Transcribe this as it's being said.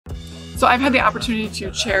So I've had the opportunity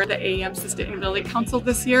to chair the AEM Sustainability Council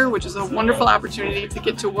this year, which is a wonderful opportunity to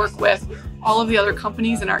get to work with all of the other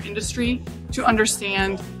companies in our industry to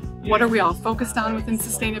understand what are we all focused on within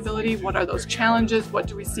sustainability, what are those challenges, what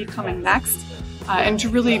do we see coming next, and to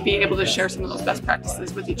really be able to share some of those best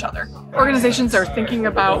practices with each other. Organizations are thinking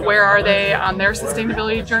about where are they on their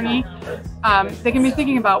sustainability journey. They can be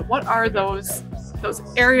thinking about what are those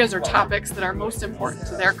areas or topics that are most important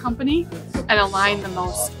to their company and align the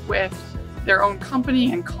most with their own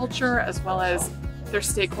company and culture, as well as their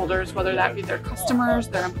stakeholders, whether that be their customers,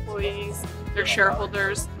 their employees, their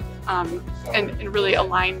shareholders, and really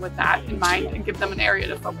align with that in mind and give them an area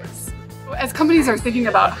to focus. As companies are thinking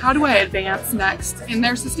about how do I advance next in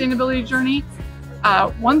their sustainability journey,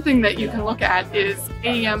 one thing that you can look at is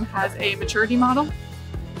AEM has a maturity model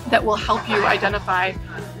that will help you identify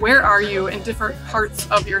where are you in different parts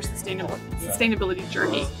of your sustainability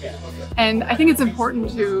journey. And I think it's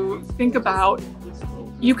important to think about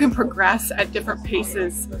you can progress at different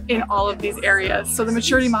paces in all of these areas. So the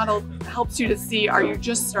maturity model helps you to see, are you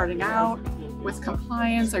just starting out with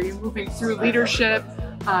compliance? Are you moving through leadership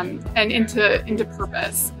and into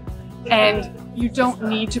purpose? And you don't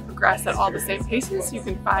need to progress at all the same paces. You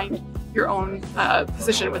can find your own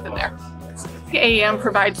position within there. AEM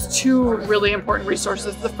provides two really important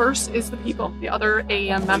resources. The first is the people, the other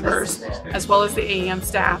AEM members, as well as the AEM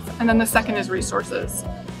staff. And then the second is resources.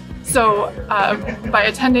 So by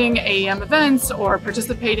attending AEM events or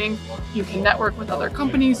participating, you can network with other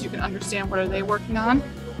companies, you can understand what are they working on.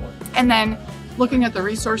 And then looking at the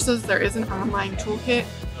resources, there is an online toolkit.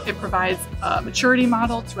 It provides a maturity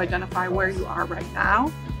model to identify where you are right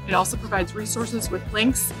now. It also provides resources with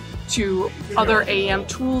links to other AEM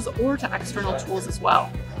tools or to external tools as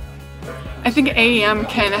well. I think AEM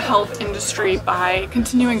can help industry by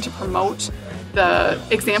continuing to promote the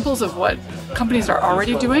examples of what companies are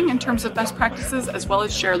already doing in terms of best practices, as well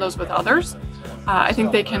as share those with others. I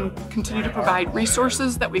think they can continue to provide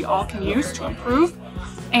resources that we all can use to improve,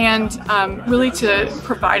 and really to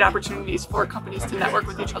provide opportunities for companies to network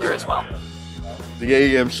with each other as well. The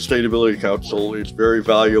AEM Sustainability Council is very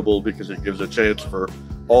valuable because it gives a chance for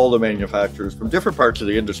all the manufacturers from different parts of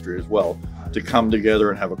the industry as well to come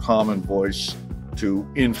together and have a common voice to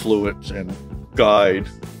influence and guide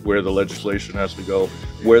where the legislation has to go,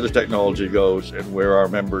 where the technology goes, and where our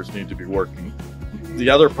members need to be working. The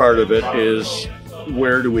other part of it is,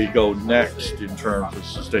 where do we go next in terms of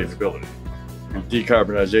sustainability?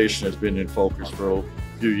 Decarbonization has been in focus for a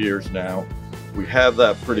few years now. We have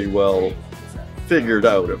that pretty well figured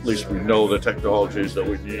out. At least we know the technologies that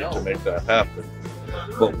we need to make that happen.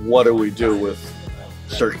 But what do we do with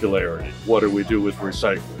circularity? What do we do with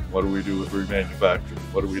recycling? What do we do with remanufacturing?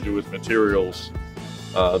 What do we do with materials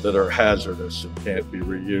that are hazardous and can't be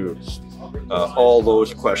reused? All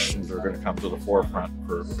those questions are going to come to the forefront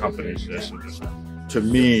for companies in this industry. To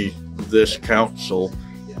me, this council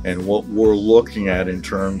and what we're looking at in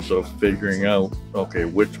terms of figuring out, okay,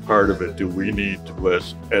 which part of it do we need to,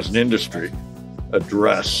 as an industry,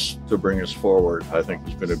 address to bring us forward, I think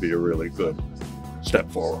is going to be a really good step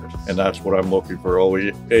forward. And that's what I'm looking for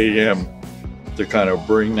AEM to kind of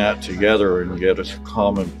bring that together and get us a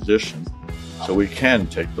common position so we can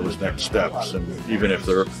take those next steps. And even if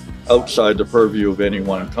they're outside the purview of any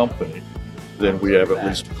one company, then we have at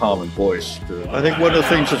least a common voice. I think one of the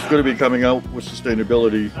things that's going to be coming out with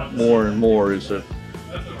sustainability more and more is that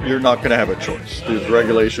you're not going to have a choice. These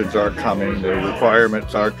regulations are coming, the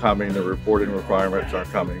requirements are coming, the reporting requirements are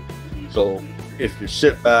coming. So if you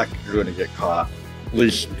sit back, you're going to get caught. At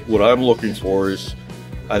least what I'm looking for is,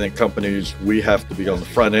 I think companies, we have to be on the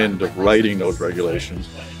front end of writing those regulations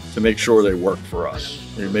to make sure they work for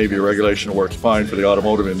us. It may be a regulation that works fine for the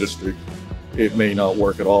automotive industry. It may not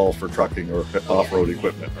work at all for trucking or off-road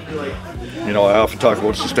equipment. You know, I often talk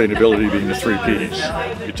about sustainability being the 3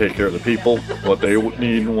 Ps. You take care of the people, what they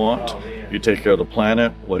need and want. You take care of the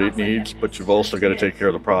planet, what it needs, but you've also got to take care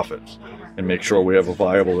of the profits and make sure we have a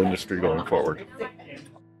viable industry going forward.